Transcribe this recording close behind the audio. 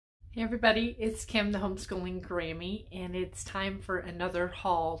Hey everybody, it's Kim, the homeschooling Grammy, and it's time for another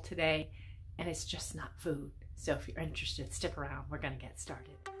haul today, and it's just not food. So if you're interested, stick around. We're going to get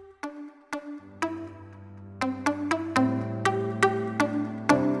started.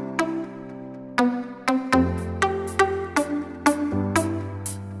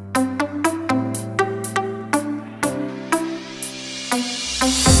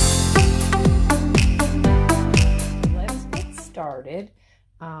 Let's get started.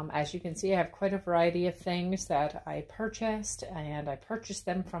 As you can see, I have quite a variety of things that I purchased, and I purchased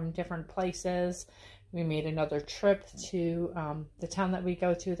them from different places. We made another trip to the town that we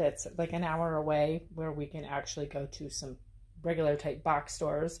go to that's like an hour away, where we can actually go to some regular type box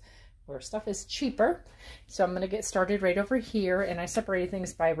stores where stuff is cheaper. So I'm going to get started right over here, and I separated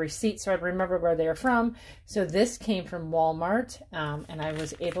things by receipt so I remember where they're from. So this came from Walmart, and I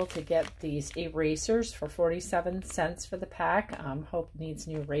was able to get these erasers for 47 cents for the pack. Hope needs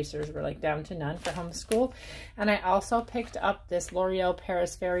new erasers. We're like down to none for homeschool. And I also picked up this L'Oreal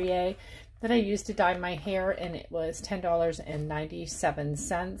Paris Verrier that I used to dye my hair, and it was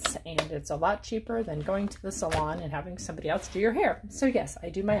 $10.97, and it's a lot cheaper than going to the salon and having somebody else do your hair. So yes, I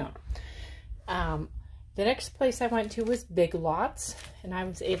do my own. The next place I went to was Big Lots, and I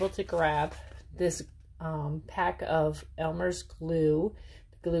was able to grab this pack of Elmer's glue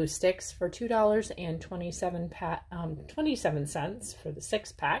sticks for $2.27 for the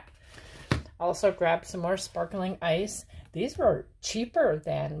 6-pack. Also grabbed some more sparkling ice. These were cheaper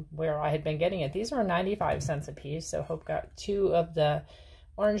than where I had been getting it. These were 95 cents a piece. So Hope got 2 of the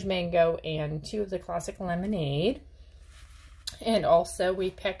orange mango and 2 of the classic lemonade. And also we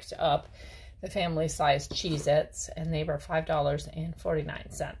picked up the family size Cheez-Its, and they were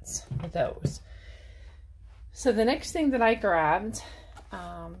 $5.49 for those. So the next thing that I grabbed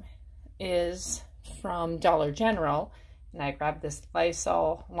is from Dollar General. And I grabbed this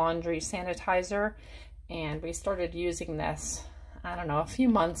Lysol laundry sanitizer, and we started using this, I don't know, a few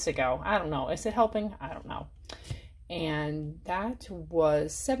months ago. I don't know. Is it helping? I don't know. And that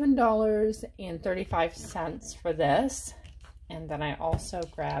was $7.35 for this. And then I also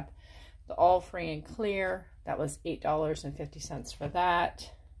grabbed the All Free and Clear. That was $8.50 for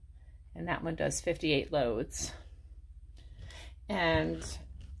that. And that one does 58 loads. And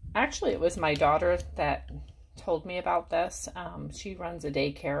actually, it was my daughter that told me about this. She runs a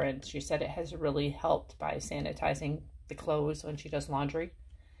daycare, and she said it has really helped by sanitizing the clothes when she does laundry.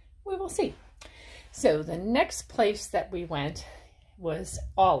 We will see. So the next place that we went was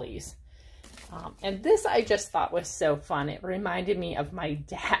Ollie's. And this I just thought was so fun. It reminded me of my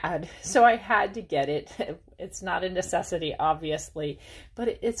dad, so I had to get it. It's not a necessity, obviously,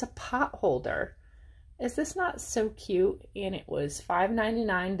 but it's a pot holder. Is this not so cute? And it was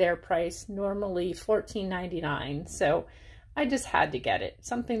 $5.99 their price, normally $14.99. So I just had to get it.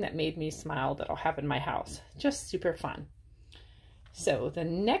 Something that made me smile that I'll have in my house. Just super fun. So the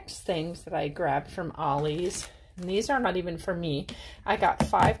next things that I grabbed from Ollie's, and these are not even for me. I got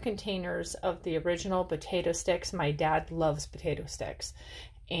 5 containers of the original potato sticks. My dad loves potato sticks.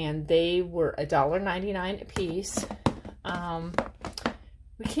 And they were $1.99 a piece.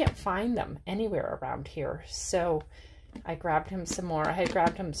 We can't find them anywhere around here, so I grabbed him some more. I had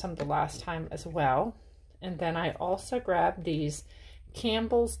grabbed him some the last time as well. And then I also grabbed these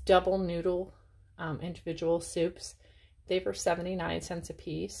Campbell's double noodle individual soups. They were 79 cents a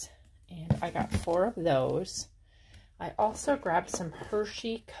piece, and I got 4 of those. I also grabbed some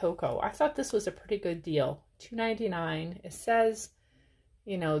Hershey cocoa. I thought this was a pretty good deal. $2.99. It says,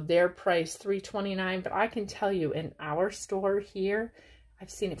 you know, their price $3.29, but I can tell you in our store here, I've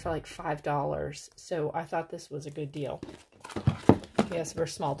seen it for like $5, so I thought this was a good deal. Yes, we're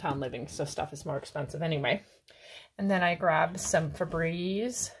small town living, so stuff is more expensive anyway. And then I grabbed some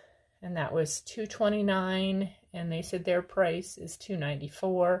Febreze, and that was $2.29, and they said their price is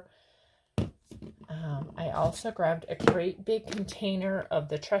 $2.94. I also grabbed a great big container of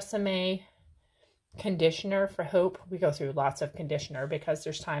the Tresemme conditioner for Hope. We go through lots of conditioner because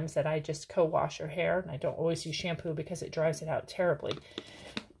there's times that I just co-wash her hair, and I don't always use shampoo because it dries it out terribly.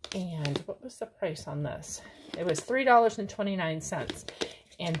 And what was the price on this? It was $3.29,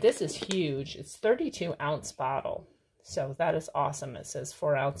 and this is huge. It's 32-ounce bottle, so that is awesome. It says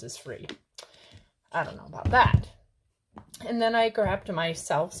 4 ounces free. I don't know about that. And then I grabbed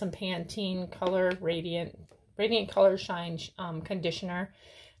myself some Pantene Color Radiant Color Shine conditioner.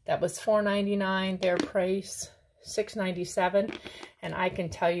 That was $4.99, their price $6.97, and I can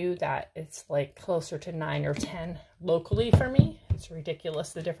tell you that it's like closer to $9 or $10 locally for me. It's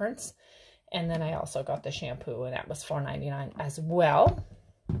ridiculous, the difference. And then I also got the shampoo, and that was $4.99 as well.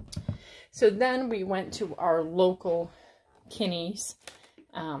 So then we went to our local Kinney's,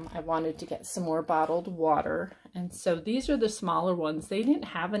 I wanted to get some more bottled water. And so these are the smaller ones. They didn't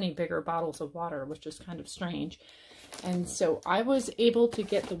have any bigger bottles of water, which is kind of strange. And so I was able to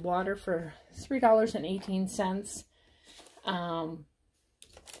get the water for $3.18. I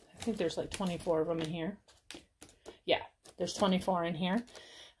think there's like 24 of them in here. Yeah, there's 24 in here.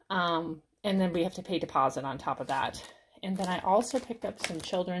 And then we have to pay deposit on top of that. And then I also picked up some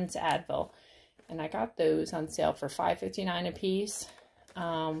children's Advil. And I got those on sale for $5.59 a piece.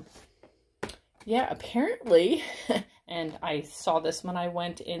 Yeah, apparently, and I saw this when I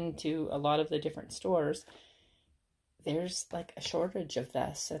went into a lot of the different stores, there's like a shortage of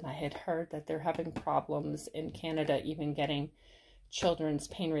this. And I had heard that they're having problems in Canada even getting children's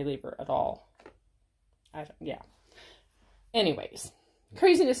pain reliever at all. Yeah. Anyways,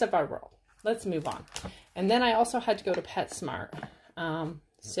 craziness of our world. Let's move on. And then I also had to go to PetSmart.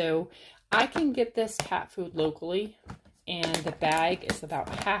 So I can get this cat food locally, and the bag is about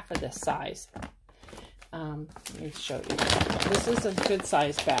half of this size. Let me show you. This is a good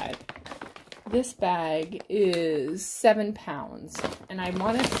size bag. This bag is 7 pounds, and I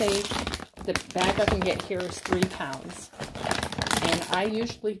want to say the bag I can get here is 3 pounds. And I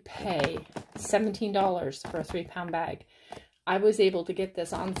usually pay $17 for a 3-pound bag. I was able to get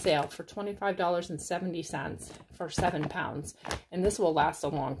this on sale for $25.70 for 7 pounds. And this will last a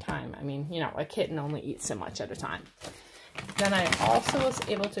long time. I mean, you know, a kitten only eats so much at a time. Then I also was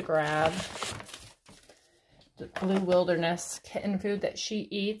able to grab the Blue Wilderness kitten food that she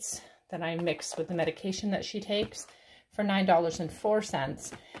eats, that I mix with the medication that she takes, for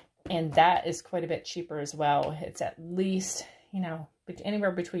 $9.04. And that is quite a bit cheaper as well. It's at least, you know,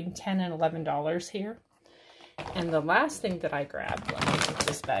 anywhere between $10 and $11 here. And the last thing that I grabbed, let me get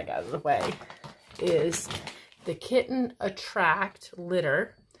this bag out of the way, is the Kitten Attract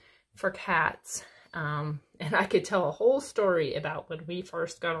litter for cats. And I could tell a whole story about when we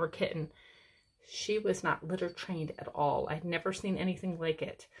first got our kitten. She was not litter trained at all. I'd never seen anything like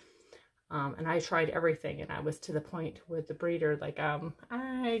it. And I tried everything, and I was to the point with the breeder, like,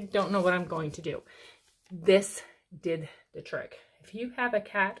 I don't know what I'm going to do. This did the trick. If you have a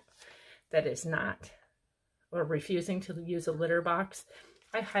cat that is not or refusing to use a litter box,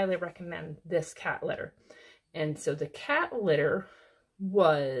 I highly recommend this cat litter. And so the cat litter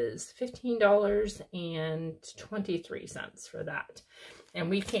was $15.23 for that. And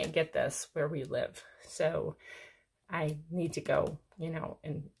we can't get this where we live. So I need to go, you know,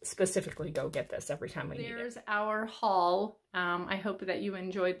 and specifically go get this every time we need it. There's our haul. I hope that you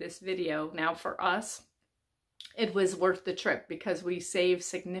enjoyed this video. Now for us, it was worth the trip because we saved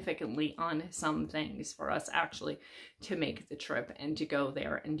significantly on some things for us actually to make the trip and to go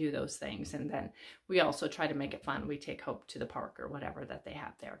there and do those things. And then we also try to make it fun. We take Hope to the park or whatever that they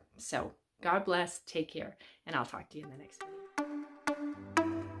have there. So God bless, take care, and I'll talk to you in the next video.